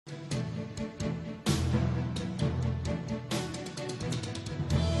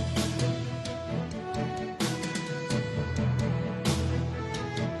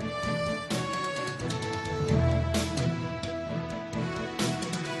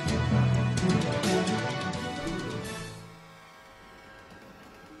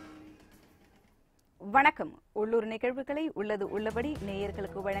வணக்கம். உள்ளூர் நிகழ்வுகளை உள்ளது உள்ளபடி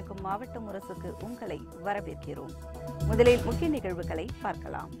நேயர்களுக்கு வழங்கும் மாவட்ட முரசுக்கு உங்களை வரவேற்கிறோம். முதலில் முக்கிய நிகழ்வுகளை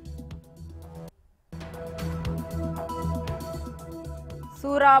பார்க்கலாம்.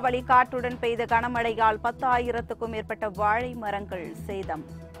 சூறாவளி காற்றுடன் பெய்த கனமழையால் 10,000க்கும் மேற்பட்ட வாழை மரங்கள் சேதம்.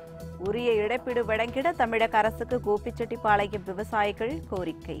 உரிய இழப்பீடு வழங்கிட தமிழக அரசுக்கு கோபிச்செட்டிப்பாளையம் விவசாயிகள்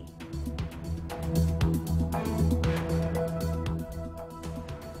கோரிக்கை.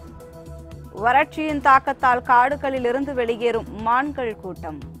 வறட்சியின் தாக்கத்தால் காடுகளில் இருந்து வெளியேறும் மான்கள்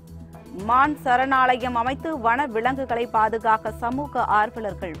கூட்டம். மான் சரணாலயம் அமைத்து வன விலங்குகளை பாதுகாக்க சமூக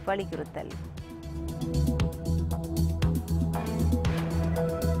ஆர்வலர்கள் வலியுறுத்தல்.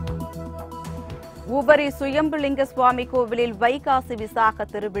 உபரி சுயம்புலிங்க சுவாமி கோவிலில் வைகாசி விசாக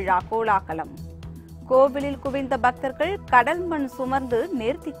திருவிழா கோலாகலம். கோவிலில் குவிந்த பக்தர்கள் கடல் மண் சுமர்ந்து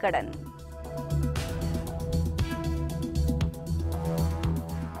நேர்த்திக்கடன்.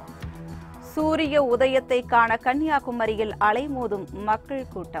 சூரிய உதயத்தை காண கன்னியாகுமரியில் அலைமோதும் மக்கள்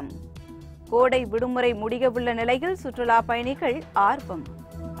கூட்டம். கோடை விடுமுறை முடியவுள்ள நிலையில் சுற்றுலா பயணிகள் ஆர்வம்.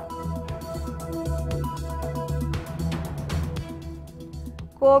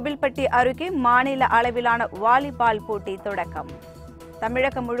 கோவில்பட்டி அருகே மாநில அளவிலான வாலிபால் போட்டி தொடக்கம்.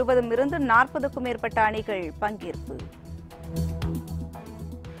 தமிழகம் முழுவதும் இருந்து 40க்கும் மேற்பட்ட அணிகள் பங்கேற்பு.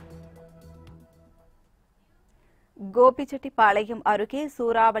 கோபிச்செட்டிப்பாளையம் அருகே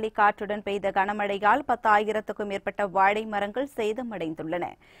சூறாவளி காற்றுடன் பெய்த கனமழையால் 10,000க்கும் மேற்பட்ட வாழை மரங்கள் சேதமடைந்துள்ளன.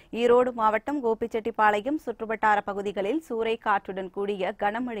 ஈரோடு மாவட்டம் கோபிச்செட்டிப்பாளையம் சுற்றுவட்டார பகுதிகளில் சூறை காற்றுடன் கூடிய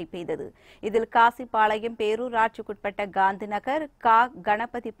கனமழை பெய்தது. இதில் காசிப்பாளையம், பேரூராட்சிக்குட்பட்ட காந்தி நகர்,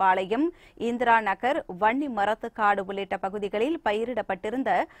 கணபதி பாளையம், இந்திரா நகர், வன்னி மரத்துக்காடு உள்ளிட்ட பகுதிகளில்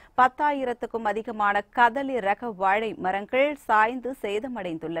பயிரிடப்பட்டிருந்த 10,000க்கும் அதிகமான கதலி ரக வாழை மரங்கள் சாய்ந்து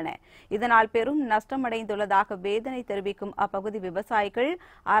சேதமடைந்துள்ளன. இதனால் பெரும் நஷ்டமடைந்துள்ளதாக வேதனை தெரிவிக்கும் அப்பகுதி விவசாயிகள்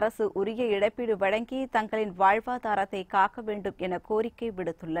அரசு உரிய இழப்பீடு வழங்கி தங்களின் வாழ்வாதாரத்தை காக்க வேண்டும் என கோரிக்கை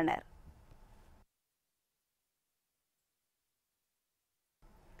விடுத்துள்ளனர்.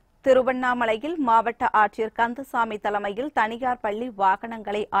 திருவண்ணாமலையில் மாவட்ட ஆட்சியர் கந்தசாமி தலைமையில் தனியார் பள்ளி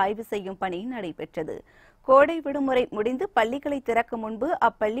வாகனங்களை ஆய்வு செய்யும் பணி நடைபெற்றது. கோடை விடுமுறை முடிந்து பள்ளிகளை திறக்கும் முன்பு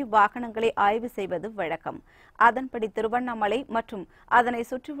அப்பள்ளி வாகனங்களை ஆய்வு செய்வது வழக்கம். அதன்படி திருவண்ணாமலை மற்றும் அதனை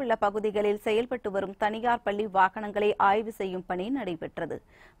சுற்றியுள்ள பகுதிகளில் செயல்பட்டு வரும் தனியார் பள்ளி வாகனங்களை ஆய்வு செய்யும் பணி நடைபெற்றது.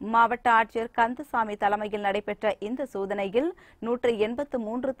 மாவட்ட ஆட்சியர் கந்தசாமி தலைமையில் நடைபெற்ற இந்த சோதனையில்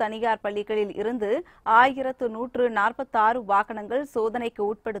 183 தனியார் பள்ளிகளில் இருந்து 1,146 வாகனங்கள் சோதனைக்கு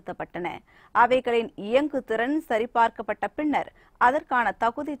உட்படுத்தப்பட்டன. அவைகளின் இயங்கு திறன் சரிபார்க்கப்பட்ட பின்னர் அதற்கான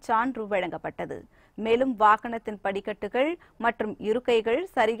தகுதி சான்று வழங்கப்பட்டது. மேலும் வாகனத்தின் படிக்கட்டுகள் மற்றும் இருக்கைகள்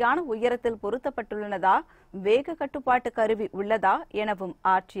சரியான உயரத்தில் பொருத்தப்பட்டுள்ளனதா, வேக கட்டுப்பாட்டு கருவி உள்ளதா எனவும்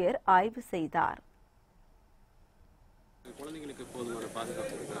ஆட்சியர் ஆய்வு செய்தார். குழந்தைங்களுக்கு போதுமான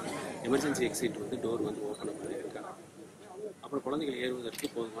பாதுகாப்பு இருக்கா, எமர்ஜென்சி எக்ஸிட் டோர் ஓப்பன் இருக்கா, அப்புறம் குழந்தைகள்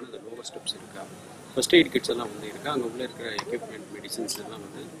ஏறுவதற்கு போதுமான அந்த லோவர் ஸ்டெப்ஸ் இருக்கா, ஃபர்ஸ்ட் எய்ட் கிட்ஸ் எல்லாம் இருக்கா, அங்கே உள்ள இருக்கிற எக்யூப்மெண்ட் மெடிசின்ஸ் எல்லாம்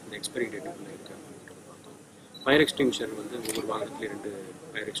இந்த எக்ஸ்பைரி டேட்டுக்குள்ளே இருக்கா. ஃபயர் எக்ஸ்டிங்ஷர் ஒவ்வொரு வாகனத்துலேயும் 2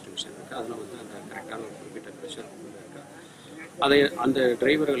 ஃபயர் எக்ஸ்டிங்ஷர் இருக்குது. அதெல்லாம் அந்த கரெக்டான ஒரு குறிப்பிட்ட ப்ரெஷர் இருக்கா, அதை அந்த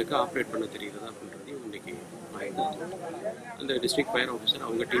டிரைவர்களுக்கு ஆப்ரேட் பண்ண தெரியுறதா அப்படின்றதையும் இன்றைக்கி அந்த டிஸ்ட்ரிக்ட் ஃபயர் ஆஃபீஸர்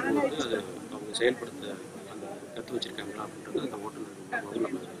அவங்க டீம் அதை அவங்க செயல்படுத்த அந்த கற்று வச்சுருக்காங்களா அப்படின்றது அந்த ஓட்டுநர் முதல்ல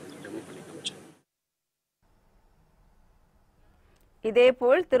டெமோ பண்ணி காமிச்சாங்க.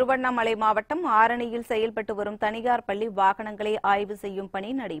 இதேபோல் திருவண்ணாமலை மாவட்டம் ஆரணியில் செயல்பட்டு வரும் தனியார் பள்ளி வாகனங்களை ஆய்வு செய்யும் பணி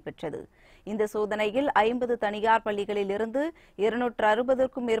நடைபெற்றது. இந்த சோதனையில் 50 தனியார் பள்ளிகளில் இருந்து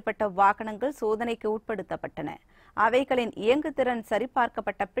 260க்கும் மேற்பட்ட வாகனங்கள் சோதனைக்கு உட்படுத்தப்பட்டன. அவைகளின் இயங்குதிறன்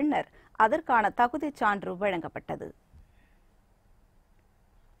சரிபார்க்கப்பட்ட பின்னர் அதற்கான தகுதி சான்று வழங்கப்பட்டது.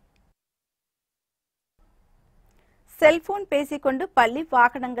 செல்போன் பேசிக்கொண்டு பள்ளி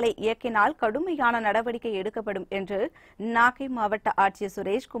வாகனங்களை இயக்கினால் கடுமையான நடவடிக்கை எடுக்கப்படும் என்று நாகை மாவட்ட ஆட்சியர்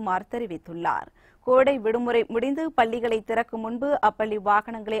சுரேஷ்குமார் தெரிவித்துள்ளார். கோடை விடுமுறை முடிந்து பள்ளிகளை திறக்கும் முன்பு அப்பள்ளி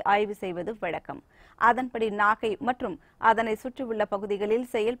வாகனங்களை ஆய்வு செய்வது வழக்கம். அதன்படி நாகை மற்றும் அதனை சுற்றியுள்ள பகுதிகளில்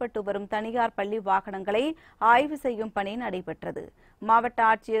செயல்பட்டு வரும் தனியார் பள்ளி வாகனங்களை ஆய்வு செய்யும் பணி நடைபெற்றது. மாவட்ட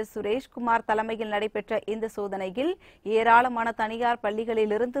ஆட்சியர் சுரேஷ்குமார் தலைமையில் நடைபெற்ற இந்த சோதனையில் ஏராளமான தனியார்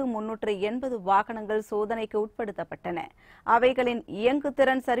பள்ளிகளிலிருந்து 380 வாகனங்கள் சோதனைக்கு உட்படுத்தப்பட்டன. அவைகளின்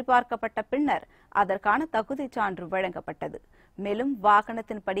இயங்குதிறன் சரிபார்க்கப்பட்ட பின்னர் அதற்கான தகுதி சான்று வழங்கப்பட்டது. மேலும்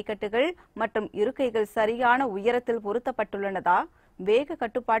வாகனத்தின் படிக்கட்டுகள் மற்றும் இருக்கைகள் சரியான உயரத்தில் பொருத்தப்பட்டுள்ளனதா, வேக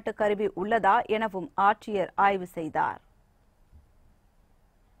கட்டுப்பாட்டு கருவி உள்ளதா எனவும் ஆட்சியர் ஆய்வு செய்தார்.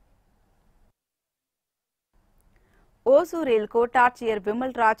 ஓசூரில் கோட்டாட்சியர்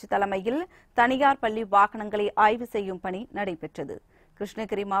விமல்ராஜ் தலைமையில் தனியார் பள்ளி வாகனங்களை ஆய்வு செய்யும் பணி நடைபெற்றது.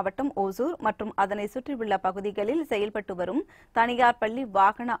 கிருஷ்ணகிரி மாவட்டம் ஓசூர் மற்றும் அதனை சுற்றியுள்ள பகுதிகளில் செயல்பட்டு வரும் தனியார் பள்ளி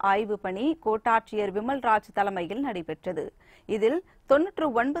வாகன ஆய்வு பணி கோட்டாட்சியர் விமல்ராஜ் தலைமையில் நடைபெற்றது. இதில்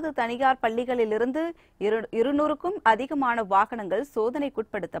 99 தனியார் பள்ளிகளிலிருந்து 200க்கும் அதிகமான வாகனங்கள்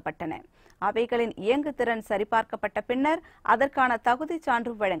சோதனைக்குட்படுத்தப்பட்டன. அவைகளின் இயங்குதிறன் சரிபார்க்கப்பட்ட பின்னர் அதற்கான தகுதி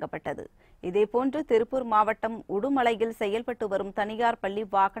சான்று வழங்கப்பட்டது. இதேபோன்று திருப்பூர் மாவட்டம் உடுமலையில் செயல்பட்டு வரும் தனியார் பள்ளி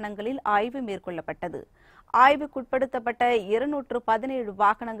வாகனங்களில் ஆய்வு மேற்கொள்ளப்பட்டது. ஆய்வுக்குட்படுத்தப்பட்ட 217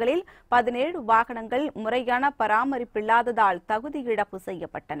 வாகனங்களில் 17 வாகனங்கள் முறையான பராமரிப்பில்லாததால் தகுதி இழப்பு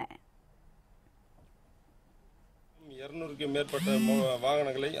செய்யப்பட்டன. 200க்கும் மேற்பட்ட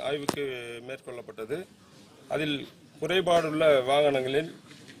வாகனங்களை ஆய்வுக்கு மேற்கொள்ளப்பட்டது. அதில் குறைபாடுள்ள வாகனங்களில்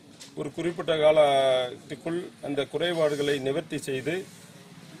ஒரு குறிப்பிட்ட காலத்துக்குள் அந்த குறைபாடுகளை நிவர்த்தி செய்து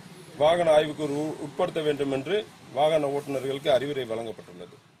வாகன ஆய்வுக்கு உட்படுத்த வேண்டும் என்று வாகன ஓட்டுநர்களுக்கு அறிவுரை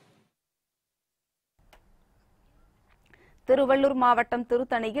வழங்கப்பட்டுள்ளது. திருவள்ளூர் மாவட்டம்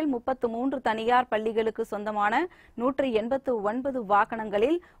திருத்தணியில் 33 தனியார் பள்ளிகளுக்கு சொந்தமான 189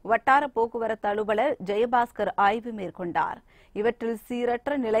 வாகனங்களில் வட்டார போக்குவரத்து அலுவலர் ஜெயபாஸ்கர் ஆய்வு மேற்கொண்டார். இவற்றில்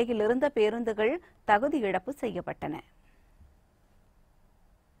சீரற்ற நிலையில் இருந்த பேருந்துகள் தகுதி இழப்பு செய்யப்பட்டன.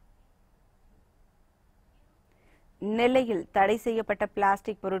 நெல்லையில் தடை செய்யப்பட்ட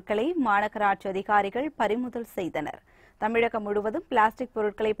பிளாஸ்டிக் பொருட்களை மாநகராட்சி அதிகாரிகள் பறிமுதல் செய்தனர். தமிழகம் முழுவதும் பிளாஸ்டிக்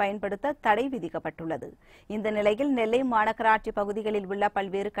பொருட்களை பயன்படுத்த தடை விதிக்கப்பட்டுள்ளது. இந்த நிலையில் நெல்லை மாநகராட்சி பகுதிகளில் உள்ள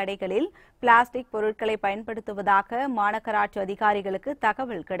பல்வேறு கடைகளில் பிளாஸ்டிக் பொருட்களை பயன்படுத்துவதாக மாநகராட்சி அதிகாரிகளுக்கு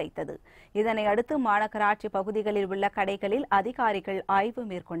தகவல் கிடைத்தது. இதனை அடுத்து மாநகராட்சி பகுதிகளில் உள்ள கடைகளில் அதிகாரிகள் ஆய்வு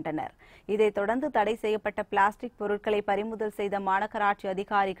மேற்கொண்டனர். இதைத் தொடர்ந்து தடை செய்யப்பட்ட பிளாஸ்டிக் பொருட்களை பறிமுதல் செய்த மாநகராட்சி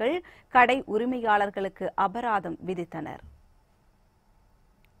அதிகாரிகள் கடை உரிமையாளர்களுக்கு அபராதம் விதித்தனர்.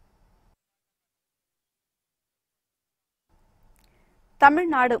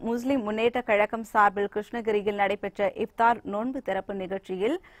 தமிழ்நாடு முஸ்லிம் முன்னேற்றக் கழகம் சார்பில் கிருஷ்ணகிரியில் நடைபெற்ற இஃப்தார் நோன்பு திறப்பு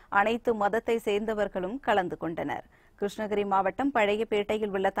நிகழ்ச்சியில் அனைத்து மதத்தை சேர்ந்தவர்களும் கலந்து கொண்டனர். கிருஷ்ணகிரி மாவட்டம்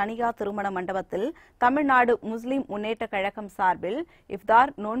பழையப்பேட்டையில் உள்ள தனியார் திருமண மண்டபத்தில் தமிழ்நாடு முஸ்லிம் முன்னேற்றக் கழகம் சார்பில்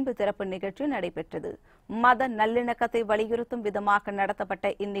இஃப்தார் நோன்பு திறப்பு நிகழ்ச்சி நடைபெற்றது. மத நல்லிணக்கத்தை வலியுறுத்தும் விதமாக நடத்தப்பட்ட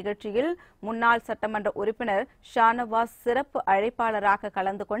இந்நிகழ்ச்சியில் முன்னாள் சட்டமன்ற உறுப்பினர் ஷானவாஸ் சிறப்பு அழைப்பாளராக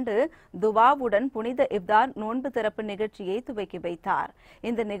கலந்து கொண்டு துவாவுடன் புனித இஃப்தார் நோன்பு திறப்பு நிகழ்ச்சியை துவக்கி வைத்தார்.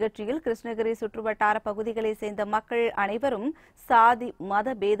 இந்த நிகழ்ச்சியில் கிருஷ்ணகிரி சுற்றுவட்டார பகுதிகளைச் சேர்ந்த மக்கள் அனைவரும் சாதி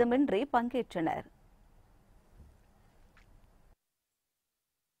மத பேதமின்றி பங்கேற்றனர்.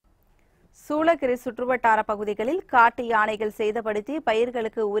 சூளகிரி சுற்றுவட்டார பகுதிகளில் காட்டு யானைகள் சேதப்படுத்தி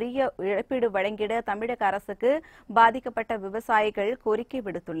பயிர்களுக்கு உரிய இழப்பீடு வழங்கிட தமிழக அரசுக்கு பாதிக்கப்பட்ட விவசாயிகள் கோரிக்கை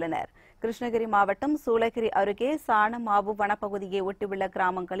விடுத்துள்ளனர். கிருஷ்ணகிரி மாவட்டம் சூளகிரி அருகே சாணமாவு வனப்பகுதியை ஒட்டியுள்ள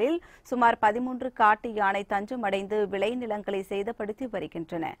கிராமங்களில் சுமார் 13 காட்டு யானை தஞ்சமடைந்து விளைநிலங்களை சேதப்படுத்தி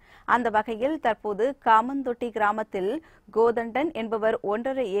வருகின்றன. அந்த வகையில் தற்போது காமந்தொட்டி கிராமத்தில் கோதண்டன் என்பவர்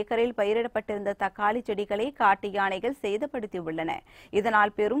 1.5 ஏக்கரில் பயிரிடப்பட்டிருந்த தக்காளி செடிகளை காட்டு யானைகள் சேதப்படுத்தியுள்ளன.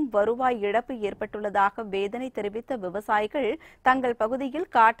 இதனால் பெரும் வருவாய் இழப்பு ஏற்பட்டுள்ளதாக வேதனை தெரிவித்த விவசாயிகள் தங்கள் பகுதியில்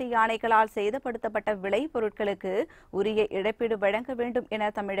காட்டு யானைகளால் சேதப்படுத்தப்பட்ட விளை பொருட்களுக்கு உரிய இழப்பீடு வழங்க வேண்டும்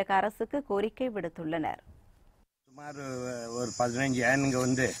என தமிழக அரசுக்கு கோரிக்கை விடுத்துள்ளனர். சுமார் ஒரு 15 யானைங்க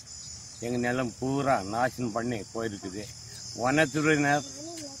வந்து எங்க நிலம் பூரா நாசம் பண்ணி போயிருக்குது. வனத்துறையினர்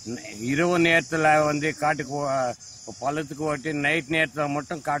இரவு நேரத்தில் வந்து காட்டுக்கு பழத்துக்கு ஓட்டி நைட் நேரத்தில்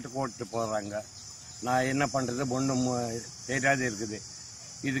மட்டும் காட்டுக்கு ஓட்டு போகிறாங்க. நான் என்ன பண்ணுறது ஒன்றும் தெரியாது இருக்குது.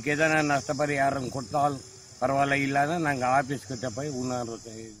 இதுக்கு எதனா நஷ்டபரிகாரம் கொடுத்தால் பரவாயில்ல, இல்லாத நாங்கள் ஆபீஸ் கிட்ட போய் உணர்வு.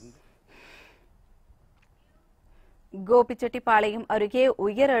 கோபிச்செட்டிப்பாளையம் அருகே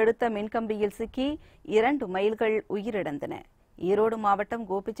உயர் அழுத்த மின்கம்பியில் சிக்கி 2 மயில்கள் உயிரிழந்தன. ஈரோடு மாவட்டம்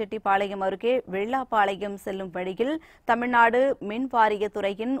கோபிச்செட்டிப்பாளையம் அருகே வெள்ளாப்பாளையம் செல்லும் வழியில் தமிழ்நாடு மின்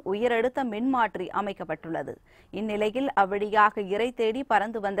வாரியத்துறையின் உயரழுத்த மின்மாற்றி அமைக்கப்பட்டுள்ளது. இந்நிலையில் அவ்வழியாக இரை தேடி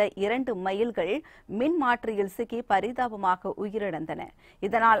பறந்து வந்த 2 மயில்கள் மின்மாற்றியில் சிக்கி பரிதாபமாக உயிரிழந்தன.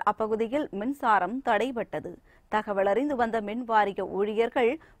 இதனால் அப்பகுதியில் மின்சாரம் தடைபட்டது. தகவல் அறிந்து வந்த மின் வாரிய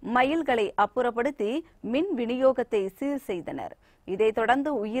ஊழியர்கள் மயில்களை அப்புறப்படுத்தி மின் விநியோகத்தை சீர் செய்தனர். இதைத் தொடர்ந்து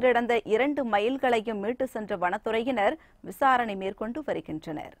உயிரிழந்த 2 மயில்களையும் மீட்டு சென்ற வனத்துறையினர் விசாரணை மேற்கொண்டு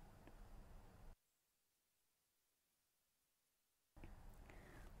வருகின்றனர்.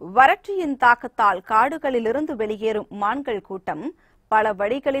 வறட்சியின் தாக்கத்தால் காடுகளிலிருந்து வெளியேறும் மான்கள் கூட்டம் பல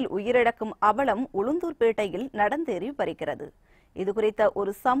வழிகளில் உயிரிழக்கும் அவலம் உளுந்தூர்பேட்டையில் நடந்தேறி வருகிறது. இதுகுறித்த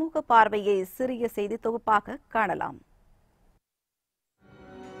ஒரு சமூக பார்வையை சிறிய செய்தி தொகுப்பாக காணலாம்.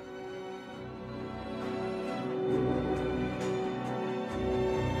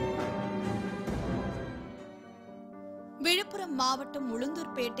 விழுப்புரம் விழுப்புரம் மாவட்டம்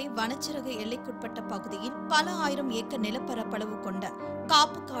உளுந்தூர்பேட்டை வனச்சரக எல்லைக்குட்பட்ட பகுதியில் பல ஆயிரம் ஏக்கர் நிலப்பரப்பளவு கொண்ட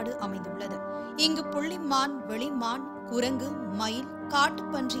காப்புக்காடு அமைந்துள்ளது. இங்கு புள்ளிமான், வெளிமான், குரங்கு, மயில்,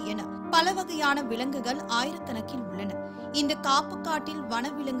 காட்டுப்பன்றி என பல வகையான விலங்குகள் ஆயிரக்கணக்கில் உள்ளன. இந்த காப்புக்காட்டில்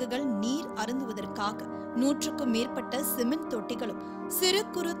வனவிலங்குகள் நீர் அருந்துவதற்காக 100க்கும் மேற்பட்ட சிமெண்ட் தொட்டிகளும் சிறு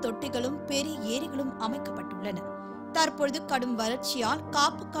குறு தொட்டிகளும் பெரிய ஏரிகளும் அமைக்கப்பட்டுள்ளன. தற்பொழுது கடும் வறட்சியால்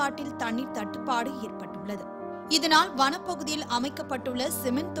காப்புக்காட்டில் தண்ணீர் தட்டுப்பாடு ஏற்பட்டுள்ளது. இதனால் வனப்பகுதியில் அமைக்கப்பட்டுள்ள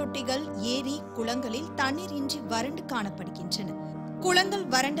சிமெண்ட் தொட்டிகள், ஏரி, குளங்களில் தண்ணீர் இன்றி வறண்டு காணப்படுகின்றன. குளங்கள்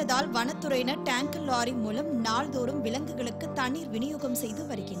வறண்டதால் வனத்துறையினர் டேங்கர் லாரி மூலம் நாள்தோறும் விலங்குகளுக்கு தண்ணீர் விநியோகம் செய்து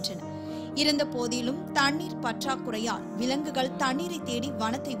வருகின்றனர். இருந்த போதிலும் தண்ணீர் பற்றாக்குறையால் விலங்குகள் தண்ணீரை தேடி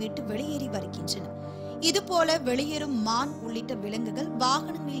வனத்தை விட்டு வெளியேறி வருகின்றன. இதுபோல வெளியேறும் மான் உள்ளிட்ட விலங்குகள்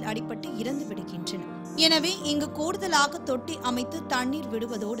வாகனங்களில் அடிபட்டு இறந்து விடுகின்றன. எனவே இங்கு கூடுதலாக தொட்டி அமைத்து தண்ணீர்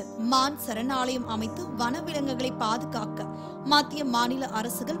விடுவதோடு மான் சரணாலயம் அமைத்து வனவிலங்குகளை பாதுகாக்க மத்திய மாநில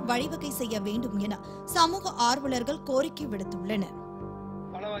அரசுகள் வழிவகை செய்ய வேண்டும் என சமூக ஆர்வலர்கள் கோரிக்கை விடுத்துள்ளனர்.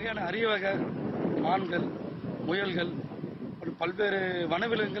 பல வகையான அரிய வகை மான்கள், முயல்கள், பல்வேறு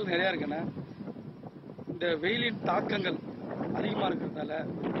வனவிலங்குகள் நிறைய இருக்குன்னா இந்த வெயிலின் தாக்கங்கள் அதிகமாக இருக்கிறதால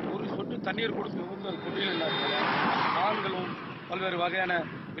ஒரு சொட்டு தண்ணீர் கொடுக்க கொட்டியில் இல்லாததால மான்களும் பல்வேறு வகையான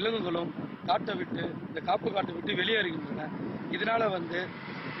விலங்குகளும் காட்டை விட்டு இந்த காப்பு காட்டை விட்டு வெளியேறுகின்றன. இதனால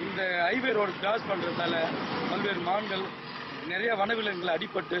இந்த ஹைவே ரோடு கிராஸ் பண்றதால பல்வேறு மான்கள் நிறைய வனவிலங்குகள்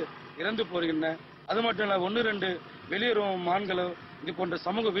அடிபட்டு இறந்து போகின்றன. அது மட்டும் இல்ல 1-2 வெளியேறும் மான்களோ இது போன்ற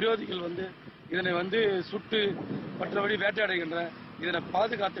சமூக விரோதிகள் இதனை சுட்டு மற்றபடி வேட்டையாடுகின்றன. இதனை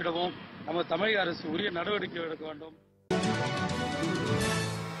பாதுகாத்திடவும் நம்ம தமிழக அரசு உரிய நடவடிக்கை எடுக்க வேண்டும்.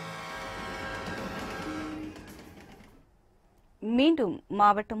 மீண்டும்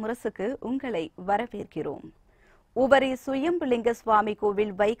மாவட்ட முரசுக்கு உங்களை வரவேற்கிறோம். உபரி சுயம்புலிங்க சுவாமி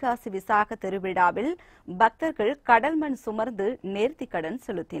கோவில் வைகாசி விசாக திருவிழாவில் பக்தர்கள் கடல் மண் சுமர்ந்து நேர்த்திக்கடன்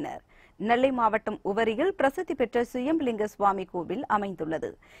செலுத்தினர். நெல்லை மாவட்டம் உவரியில் பிரசித்தி பெற்ற சுயம்புலிங்க சுவாமி கோவில் அமைந்துள்ளது.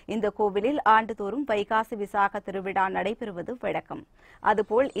 இந்த கோவிலில் ஆண்டுதோறும் வைகாசி விசாக திருவிழா நடைபெறுவது வழக்கம்.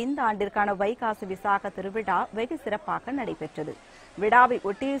 அதுபோல் இந்த ஆண்டிற்கான வைகாசி விசாக திருவிழா வெகு சிறப்பாக நடைபெற்றது. விழாவை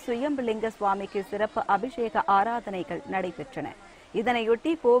ஒட்டி சுயம்புலிங்க சுவாமிக்கு சிறப்பு அபிஷேக ஆராதனைகள் நடைபெற்றன.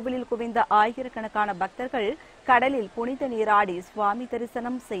 இதனையொட்டி கோவிலில் குவிந்த ஆயிரக்கணக்கான பக்தர்கள் கடலில் புனித நீராடி சுவாமி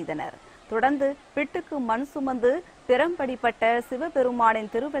தரிசனம் செய்தனர். தொடர்ந்து பிட்டுக்கு மண் சுமந்து திறம்படிப்பட்ட சிவபெருமானின்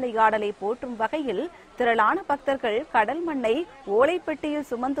திருவிளையாடலை போற்றும் வகையில் திரளான பக்தர்கள் கடல் மண்ணை ஓலைப்பெட்டியில்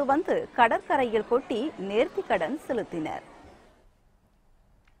சுமந்து வந்து கடற்கரையில் கொட்டி நேர்த்திக்கடன் செலுத்தினர்.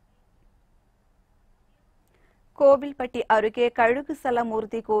 கோவில்பட்டி அருகே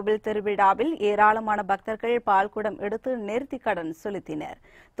கழுகுசலமூர்த்தி கோவில் திருவிழாவில் ஏராளமான பக்தர்கள் பால்குடம் எடுத்து நேர்த்திக்கடன் செலுத்தினர்.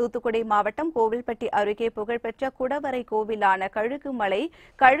 தூத்துக்குடி மாவட்டம் கோவில்பட்டி அருகே புகழ்பெற்ற குடவரை கோவிலான கழுகுமலை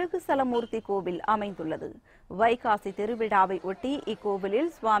கழுகுசலமூர்த்தி கோவில் அமைந்துள்ளது. வைகாசி திருவிழாவை ஒட்டி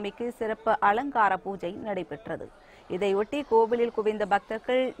இக்கோவிலில் சுவாமிக்கு சிறப்பு அலங்கார பூஜை நடைபெற்றது. இதையொட்டி கோவிலில் குவிந்த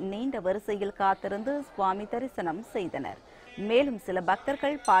பக்தர்கள் நீண்ட வரிசையில் காத்திருந்து சுவாமி தரிசனம் செய்தனர். மேலும் சில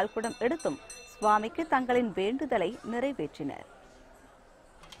பக்தர்கள் பால்குடம் எடுத்தும் சுவாமிக்கு தங்களின் வேண்டுதலை நிறைவேற்றினர்.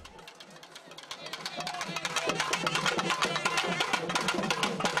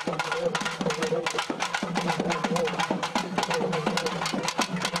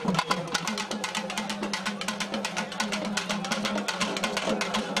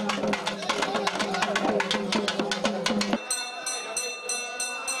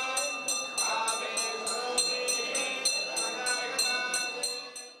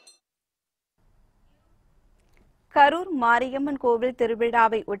 கரூர் மாரியம்மன் கோவில்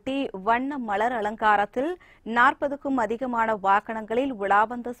திருவிழாவை ஒட்டி வண்ண மலர் அலங்காரத்தில் 40க்கும் அதிகமான வாகனங்களில் உலா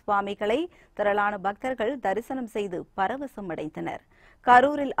வந்த சுவாமிகளை திரளான பக்தர்கள் தரிசனம் செய்து பரவசமடைந்தனர்.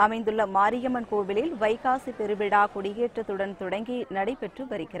 கரூரில் அமைந்துள்ள மாரியம்மன் கோவிலில் வைகாசி பெருவிழா கொடியேற்றத்துடன் தொடங்கி நடைபெற்று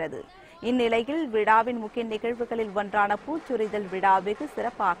வருகிறது. இந்நிலையில் விழாவின் முக்கிய நிகழ்வுகளில் ஒன்றான பூச்சொரிதல் விழா வெகு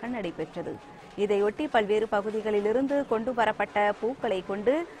சிறப்பாக நடைபெற்றது. இதையொட்டி பல்வேறு பகுதிகளிலிருந்து கொண்டு வரப்பட்ட பூக்களை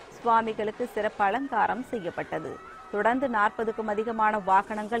கொண்டு சுவாமிகளுக்கு சிறப்பு அலங்காரம் செய்யப்பட்டது. தொடர்ந்து 40க்கும் அதிகமான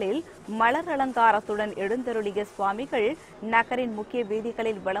வாகனங்களில் மலர் அலங்காரத்துடன் எழுந்தருளிய சுவாமிகள் நகரின் முக்கிய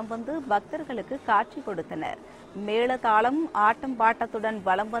வீதிகளில் வலம் வந்து பக்தர்களுக்கு காட்சி கொடுத்தனர். மேளதாளம் ஆட்டம் பாட்டத்துடன்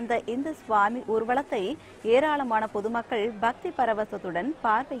வலம் வந்த இந்த சுவாமி ஊர்வலத்தை ஏராளமான பொதுமக்கள் பக்தி பரவசத்துடன்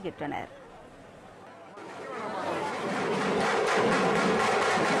பார்வையிட்டனர்.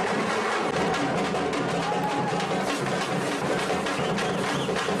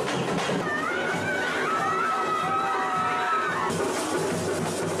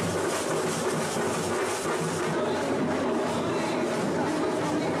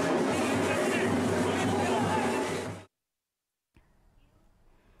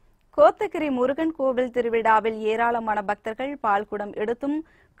 கோத்தகிரி முருகன் கோவில் திருவிழாவில் ஏராளமான பக்தர்கள் பால்குடம் எடுத்தும்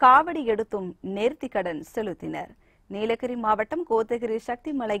காவடி எடுத்தும் நேர்த்திக்கடன் செலுத்தினர். நீலகிரி மாவட்டம் கோத்தகிரி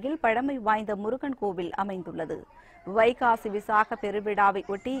சக்தி மலையில் பழமை வாய்ந்த முருகன் கோவில் அமைந்துள்ளது. வைகாசி விசாக பெருவிழாவை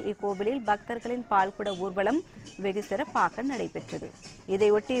ஒட்டி இக்கோவிலில் பக்தர்களின் பால்குட ஊர்வலம் வெகு சிறப்பாக நடைபெற்றது.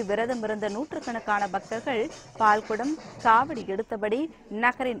 இதையொட்டி விரதமிருந்த நூற்றுக்கணக்கான பக்தர்கள் பால்குடம் காவடி எடுத்தபடி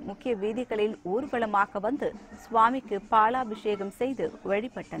நகரின் முக்கிய வீதிகளில் ஊர்வலமாக வந்து சுவாமிக்கு பாலாபிஷேகம் செய்து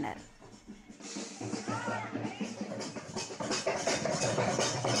வழிபட்டனர்.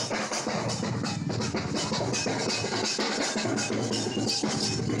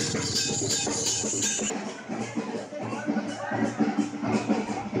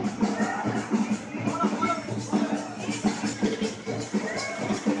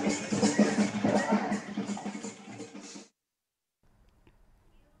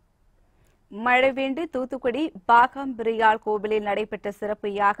 மழை வேண்டி தூத்துக்குடி பாகாம்பிரியாள் கோவிலில் நடைபெற்ற சிறப்பு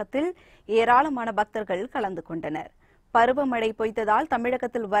யாகத்தில் ஏராளமான பக்தர்கள் கலந்து கொண்டனர். பருவமழை பொய்த்ததால்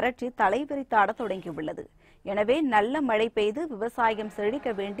தமிழகத்தில் வறட்சி தலைவிரித்தாட தொடங்கியுள்ளது. எனவே நல்ல மழை பெய்து விவசாயம்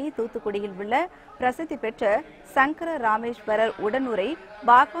செழிக்க வேண்டி தூத்துக்குடியில் உள்ள பிரசித்தி பெற்ற சங்கர ராமேஸ்வரர் உடனுரை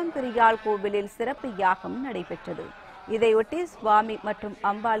பாகாம்பிரியாள் கோவிலில் சிறப்பு யாகம் நடைபெற்றது. இதையொட்டி சுவாமி மற்றும்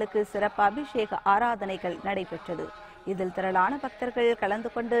அம்பாளுக்கு சிறப்பு அபிஷேக ஆராதனைகள் நடைபெற்றது. இதில் திரளான பக்தர்கள் கலந்து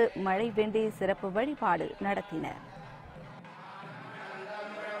கொண்டு மழை வேண்டி சிறப்பு வழிபாடு நடத்தினர்.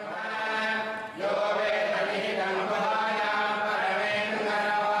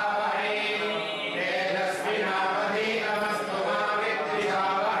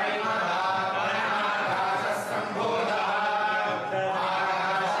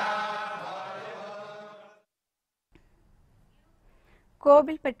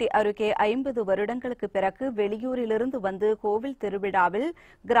 கோவில்பட்டி அருகே 50 வருடங்களுக்கு பிறகு வெளியூரிலிருந்து வந்து கோவில் திருவிழாவில்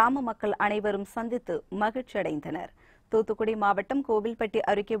கிராம மக்கள் அனைவரும் சந்தித்து மகிழ்ச்சியடைந்தனர். தூத்துக்குடி மாவட்டம் கோவில்பட்டி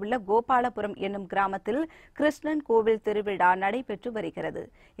அருகே உள்ள கோபாலபுரம் என்னும் கிராமத்தில் கிருஷ்ணன் கோவில் திருவிழா நடைபெற்று வருகிறது.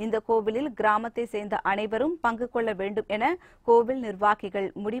 இந்த கோவிலில் கிராமத்தை சேர்ந்த அனைவரும் பங்கு கொள்ள வேண்டும் என கோவில் நிர்வாகிகள்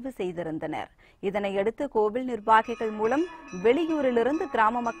முடிவு செய்திருந்தனர். இதனையடுத்து கோவில் நிர்வாகிகள் மூலம் வெளியூரிலிருந்து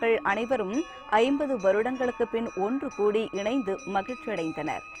கிராம மக்கள் அனைவரும் 50 வருடங்களுக்கு பின் ஒன்று கூடி இணைந்து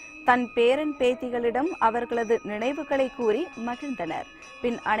மகிழ்ச்சியடைந்தனர். தன் பேரன் பேத்திகளிடம் அவர்களது நினைவுகளை கூறி மகிழ்ந்தனர்.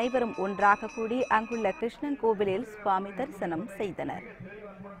 பின் அனைவரும் ஒன்றாக கூடி அங்குள்ள கிருஷ்ணன் கோவிலில் சுவாமி தரிசனம் செய்தனர்.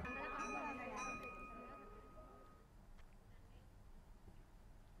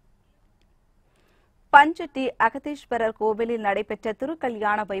 பஞ்சட்டி அகதீஸ்வரர் கோவிலில் நடைபெற்ற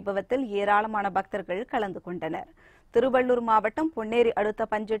திருக்கல்யாண வைபவத்தில் ஏராளமான பக்தர்கள் கலந்து கொண்டனர். திருவள்ளூர் மாவட்டம் பொன்னேரி அடுத்த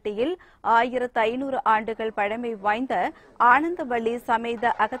பஞ்சட்டியில் 1500 ஆண்டுகள் பழமை வாய்ந்த ஆனந்தவள்ளி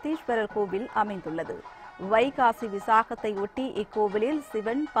சமேத அகதீஸ்வரர் கோவில் அமைந்துள்ளது. வைகாசி விசாகத்தை ஒட்டி இக்கோவிலில்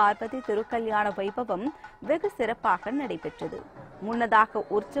சிவன் பார்வதி திருக்கல்யாண வைபவம் வெகு சிறப்பாக நடைபெற்றது. முன்னதாக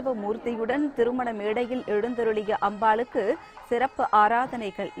உற்சவ மூர்த்தியுடன் திருமண மேடையில் எழுந்தருளிய அம்பாளுக்கு சிறப்பு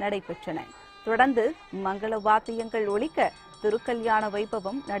ஆராதனைகள் நடைபெற்றன. தொடர்ந்து மங்கள வாத்தியங்கள் ஒலிக்க திருக்கல்யாண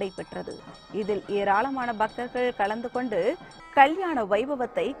வைபவம் நடைபெற்றது. இதில் ஏராளமான பக்தர்கள் கலந்து கொண்டு கல்யாண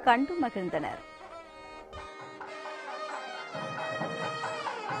வைபவத்தை கண்டு மகிழ்ந்தனர்.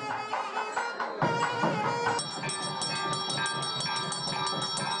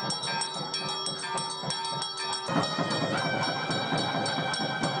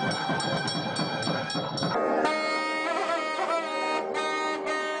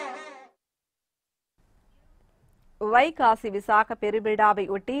 வைகாசி விசாக பெருவிழாவை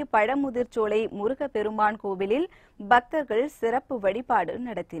ஒட்டி பழமுதிர்ச்சோலை முருகப்பெருமான் கோவிலில் பக்தர்கள் சிறப்பு வழிபாடு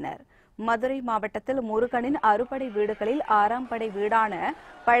நடத்தினர். மதுரை மாவட்டத்தில் முருகனின் அறுபடை வீடுகளில் 6ஆம் படை வீடான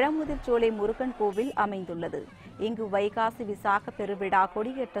பழமுதிர்ச்சோலை முருகன் கோவில் அமைந்துள்ளது. இங்கு வைகாசி விசாக பெருவிழா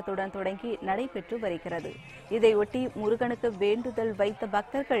கொடியேற்றத்துடன் தொடங்கி நடைபெற்று வருகிறது. இதையொட்டி முருகனுக்கு வேண்டுதல் வைத்த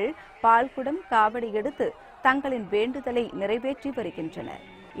பக்தர்கள் பால்குடம் காவடி எடுத்து தங்களின் வேண்டுதலை நிறைவேற்றி வருகின்றனர்.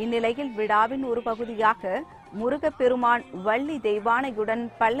 இந்நிலையில் விழாவின் ஒரு பகுதியாக முருகப்பெருமான் வள்ளி தெய்வானையுடன்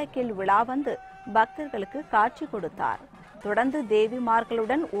பல்லக்கில் விழா வந்து பக்தர்களுக்கு காட்சி கொடுத்தார். தொடர்ந்து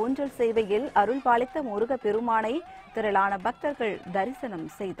தேவிமார்களுடன் ஊஞ்சல் சேவையில் அருள்பாலித்த முருகப்பெருமானை திரளான பக்தர்கள் தரிசனம்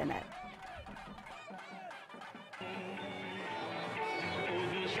செய்தனர்.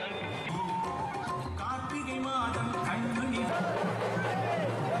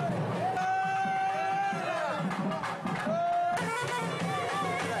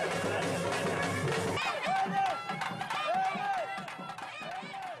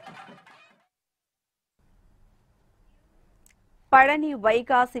 பழனி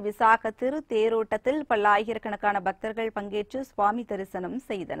வைகாசி விசாக திரு தேரோட்டத்தில் பல்லாயிரக்கணக்கான பக்தர்கள் பங்கேற்று சுவாமி தரிசனம்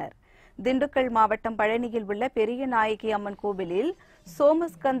செய்தனர். திண்டுக்கல் மாவட்டம் பழனியில் உள்ள பெரிய நாயகி அம்மன் கோவிலில்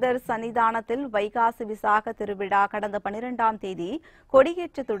சோமஸ்கந்தர் சன்னிதானத்தில் வைகாசி விசாக திருவிழா கடந்த 12ஆம் தேதி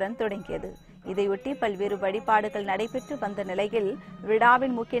கொடியேற்றத்துடன் தொடங்கியது. இதையொட்டி பல்வேறு வழிபாடுகள் நடைபெற்று வந்த நிலையில்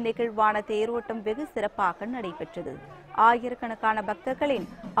விழாவின் முக்கிய நிகழ்வான தேரோட்டம் வெகு சிறப்பாக நடைபெற்றது. ஆயிரக்கணக்கான பக்தர்களின்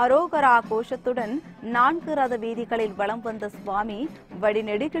அரோகரா கோஷத்துடன் 4 ரத வீதிகளில் வலம் வந்த சுவாமி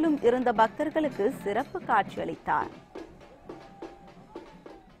வழிநெடுகிலும் இருந்த பக்தர்களுக்கு சிறப்பு காட்சியளித்தார்.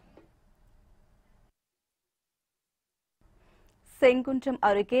 செங்குன்றம்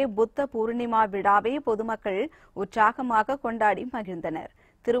அருகே புத்த பூர்ணிமா விழாவை பொதுமக்கள் உற்சாகமாக கொண்டாடி மகிழ்ந்தனர்.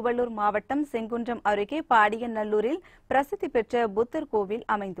 திருவள்ளூர் மாவட்டம் செங்குன்றம் அருகே பாடியநல்லூரில் பிரசித்தி பெற்ற புத்தர் கோவில்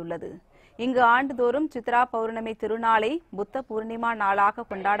அமைந்துள்ளது. இங்கு ஆண்டுதோறும் சித்ரா பௌர்ணமி திருநாளை புத்த பூர்ணிமா நாளாக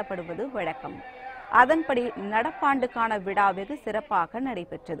கொண்டாடப்படுவது வழக்கம். அதன்படி நடப்பாண்டுக்கான விழா வெகு சிறப்பாக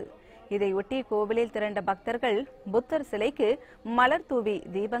நடைபெற்றது. இதையொட்டி கோவிலில் திரண்ட பக்தர்கள் புத்தர் சிலைக்கு மலர் தூவி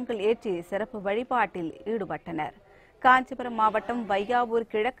தீபங்கள் ஏற்றி சிறப்பு வழிபாட்டில் ஈடுபட்டனர். காஞ்சிபுரம் மாவட்டம் வையாவூர்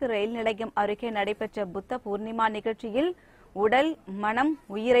கிழக்கு ரயில் நிலையம் அருகே நடைபெற்ற புத்த பூர்ணிமா நிகழ்ச்சியில் உடல், மனம்,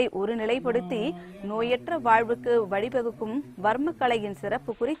 உயிரை ஒருநிலைப்படுத்தி நோயற்ற வாழ்வுக்கு வழிவகுக்கும் வர்மக்கலையின்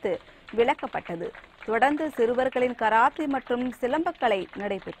சிறப்பு குறித்து விளக்கப்பட்டது. தொடர்ந்து சிறுவர்களின் கராத்தே மற்றும் சிலம்பக்கலை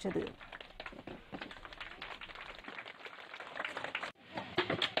நடைபெற்றது.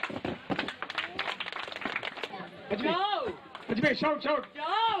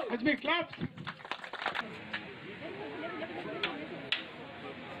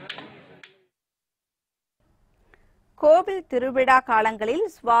 கோவில் திருவிழா காலங்களில்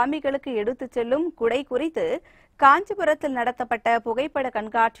சுவாமிகளுக்கு எடுத்துச் செல்லும் குடை குறித்து காஞ்சிபுரத்தில் நடத்தப்பட்ட புகைப்பட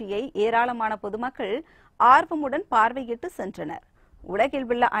கண்காட்சியை ஏராளமான பொதுமக்கள் ஆர்வமுடன் பார்வையிட்டு சென்றனர். உலகில்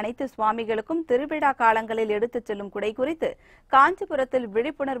உள்ள அனைத்து சுவாமிகளுக்கும் திருவிழா காலங்களில் எடுத்துச் செல்லும் குடை குறித்து காஞ்சிபுரத்தில்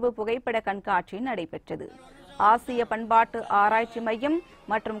விழிப்புணர்வு புகைப்பட கண்காட்சி நடைபெற்றது. ஆசிய பண்பாட்டு ஆராய்ச்சி மையம்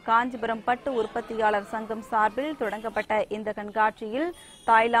மற்றும் காஞ்சிபுரம் பட்டு உற்பத்தியாளர் சங்கம் சார்பில் தொடங்கப்பட்ட இந்த கண்காட்சியில்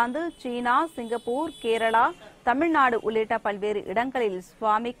தாய்லாந்து, சீனா, சிங்கப்பூர், கேரளா, தமிழ்நாடு உள்ளிட்ட பல்வேறு இடங்களில்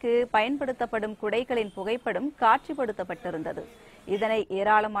சுவாமிக்கு பயன்படுத்தப்படும் குடைகளின் புகைப்படம் காட்சிப்படுத்தப்பட்டிருந்தது. இதனை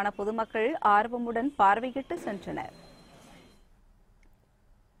ஏராளமான பொதுமக்கள் ஆர்வமுடன் பார்வையிட்டு சென்றனர்.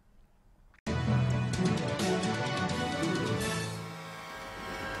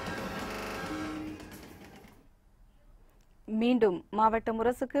 மீண்டும் மாவட்ட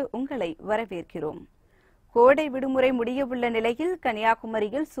முரசுக்கு உங்களை வரவேற்கிறோம். கோடை விடுமுறை முடியவுள்ள நிலையில்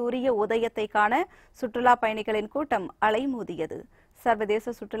கன்னியாகுமரியில் சூரிய உதயத்தை காண சுற்றுலா பயணிகளின் கூட்டம் அலைமோதியது.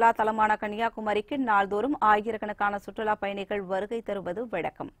 சர்வதேச சுற்றுலா தலமான கன்னியாகுமரிக்கு நாள்தோறும் ஆயிரக்கணக்கான சுற்றுலா பயணிகள் வருகை தருவது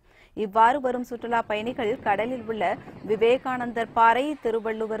வழக்கம். இவ்வாறு வரும் சுற்றுலா பயணிகள் கடலில் உள்ள விவேகானந்தர் பாறை,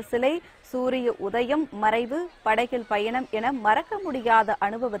 திருவள்ளுவர் சிலை, சூரிய உதயம், மறைவு, படகில் பயணம் என மறக்க முடியாத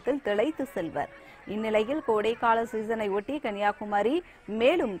அனுபவத்தில் திளைத்து செல்வர். இந்நிலையில் கோடைக்கால சீசனை ஒட்டி கன்னியாகுமரி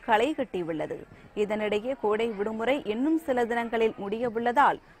மேலும் களை கட்டியுள்ளது. இதனிடையே கோடை விடுமுறை இன்னும் சில தினங்களில்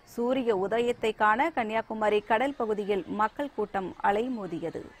முடியவுள்ளதால் சூரிய உதயத்தை காண கன்னியாகுமரி கடல் பகுதியில் மக்கள் கூட்டம்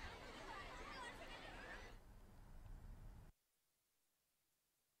அலைமோதியது.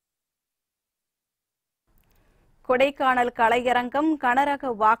 கொடைக்கானல் கலையரங்கம் கனரக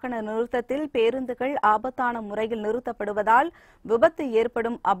வாகன நிறுத்தத்தில் பேருந்துகள் ஆபத்தான முறையில் நிறுத்தப்படுவதால் விபத்து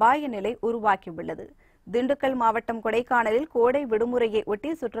ஏற்படும் அபாய நிலை உருவாக்கியுள்ளது. திண்டுக்கல் மாவட்டம் கொடைக்கானலில் கோடை விடுமுறையை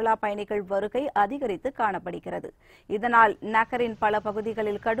ஒட்டி சுற்றுலா பயணிகள் வருகை அதிகரித்து காணப்படுகிறது. இதனால் நகரின் பல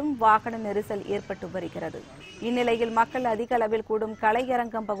பகுதிகளில் கடும் வாகன நெரிசல் ஏற்பட்டு வருகிறது. இந்நிலையில் மக்கள் அதிக அளவில் கூடும்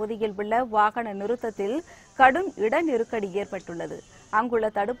கலையரங்கம் பகுதியில் உள்ள வாகன நிறுத்தத்தில் கடும் இட நெருக்கடி ஏற்பட்டுள்ளது. அங்குள்ள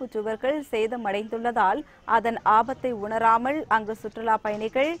தடுப்புச் சுவர்கள் சேதமடைந்துள்ளதால் அதன் ஆபத்தை உணராமல் அங்கு சுற்றுலா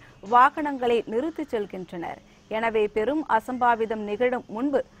பயணிகள் வாகனங்களை நிறுத்திச் செல்கின்றனர். எனவே பெரும் அசம்பாவிதம் நிகழும்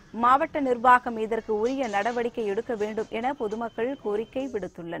முன்பு மாவட்ட நிர்வாகம் இதற்கு உரிய நடவடிக்கை எடுக்க வேண்டும் என பொதுமக்கள் கோரிக்கை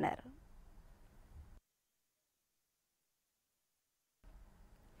விடுத்துள்ளனர்.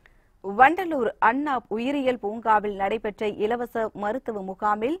 வண்டலூர் அண்ணா உயிரியல் பூங்காவில் நடைபெற்ற இலவச மருத்துவ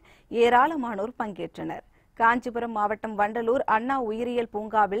முகாமில் ஏராளமானோர் பங்கேற்றனர். காஞ்சிபுரம் மாவட்டம் வண்டலூர் அண்ணா உயிரியல்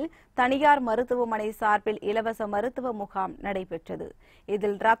பூங்காவில் தனியார் மருத்துவமனை சார்பில் இலவச மருத்துவ முகாம் நடைபெற்றது.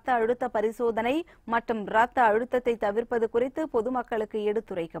 இதில் இரத்த அழுத்த பரிசோதனை மற்றும் இரத்த அழுத்தத்தை தவிர்ப்பது குறித்து பொதுமக்களுக்கு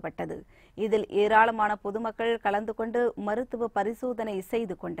எடுத்துரைக்கப்பட்டது. இதில் ஏராளமான பொதுமக்கள் கலந்து கொண்டு மருத்துவ பரிசோதனை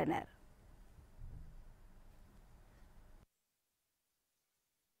செய்து கொண்டனர்.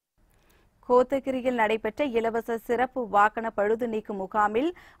 கோத்தகிரியில் நடைபெற்ற இலவச சிறப்பு வாகன பழுது நீக்கும் முகாமில்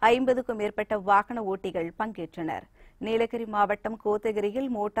 50க்கும் மேற்பட்ட வாகன ஓட்டிகள் பங்கேற்றனர். நீலகிரி மாவட்டம் கோத்தகிரியில்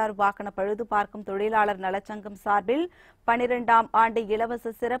மோட்டார் வாகன பழுது பார்க்கும் தொழிலாளர் நலச்சங்கம் சார்பில் 12ஆம் ஆண்டு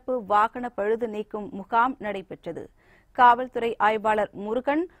இலவச சிறப்பு வாகன பழுது நீக்கும் முகாம் நடைபெற்றது. காவல்துறை ஆய்வாளர்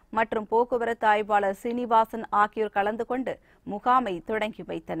முருகன் மற்றும் போக்குவரத்து ஆய்வாளர் சீனிவாசன் ஆகியோர் கலந்து கொண்டு முகாமை தொடங்கி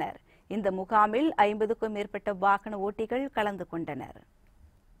வைத்தனர். இந்த முகாமில் 50க்கும் மேற்பட்ட வாகன ஓட்டிகள் கலந்து கொண்டனர்.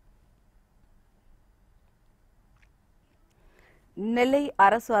 நெல்லை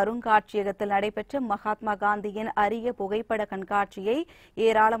அரசு அருங்காட்சியகத்தில் நடைபெற்ற மகாத்மா காந்தியின் அரிய புகைப்பட கண்காட்சியை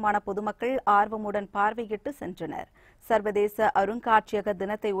ஏராளமான பொதுமக்கள் ஆர்வமுடன் பார்வையிட்டு சென்றனர். சர்வதேச அருங்காட்சியக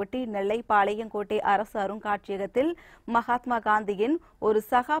தினத்தை ஒட்டி நெல்லை பாளையங்கோட்டை அரசு அருங்காட்சியகத்தில் மகாத்மா காந்தியின் ஒரு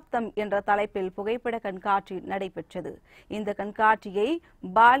சகாப்தம் என்ற தலைப்பில் புகைப்பட கண்காட்சி நடைபெற்றது. இந்த கண்காட்சியை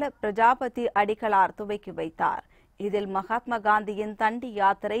பால பிரஜாபதி அடிகளார் துவக்கி வைத்தார். இதில் மகாத்மா காந்தியின் தண்டி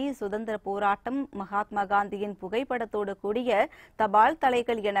யாத்திரை, சுதந்திர போராட்டம், மகாத்மா காந்தியின் புகைப்படத்தோடு கூடிய தபால்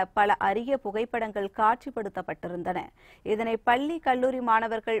தலைகள் என பல அரிய புகைப்படங்கள் காட்சிப்படுத்தப்பட்டிருந்தன. இதனை பள்ளி, கல்லூரி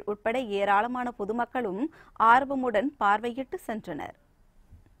மாணவர்கள் உட்பட ஏராளமான பொதுமக்களும் ஆர்வமுடன் பார்வையிட்டு சென்றனர்.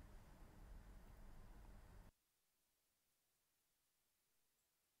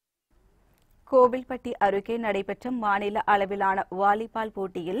 கோவில்பட்டி அருகே நடைபெற்ற மாநில அளவிலான வாலிபால்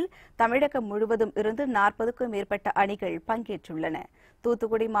போட்டியில் தமிழகம் முழுவதும் இருந்து 40க்கும் மேற்பட்ட அணிகள் பங்கேற்றுள்ளன.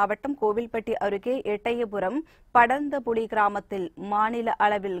 தூத்துக்குடி மாவட்டம் கோவில்பட்டி அருகே எட்டயபுரம் படர்ந்தபுலி கிராமத்தில் மாநில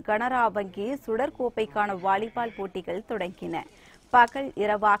அளவில் கனரா வங்கி சுடர்கோப்பைக்கான வாலிபால் போட்டிகள் தொடங்கின. பகல்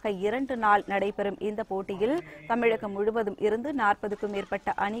இரவாக 2 நாள் நடைபெறும் இந்த போட்டியில் தமிழகம் முழுவதும் இருந்து 40க்கும்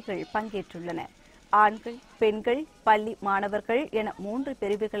மேற்பட்ட அணிகள் பங்கேற்றுள்ளன. ஆண்கள், பெண்கள், பள்ளி மாணவர்கள் என 3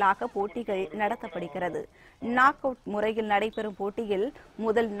 பிரிவுகளாக போட்டிகள் நடத்தப்படுகிறது. நாக் அவுட் முறையில் நடைபெறும் போட்டியில்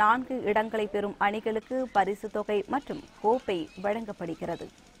முதல் 4 இடங்களை பெறும் அணிகளுக்கு பரிசு தொகை மற்றும் கோப்பை வழங்கப்படுகிறது.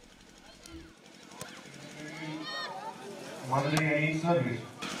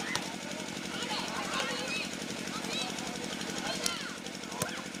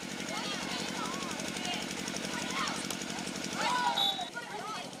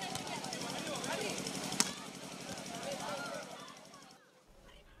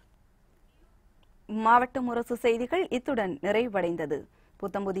 மாவட்ட முரசு செய்திகள் இத்துடன் நிறைவடைந்தது.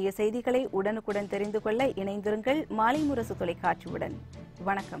 புத்தம் புதிய செய்திகளை உடனுக்குடன் தெரிந்து கொள்ள இணைந்திருங்கள் மாலை முரசு தொலைக்காட்சியுடன்.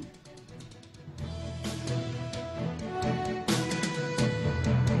 வணக்கம்.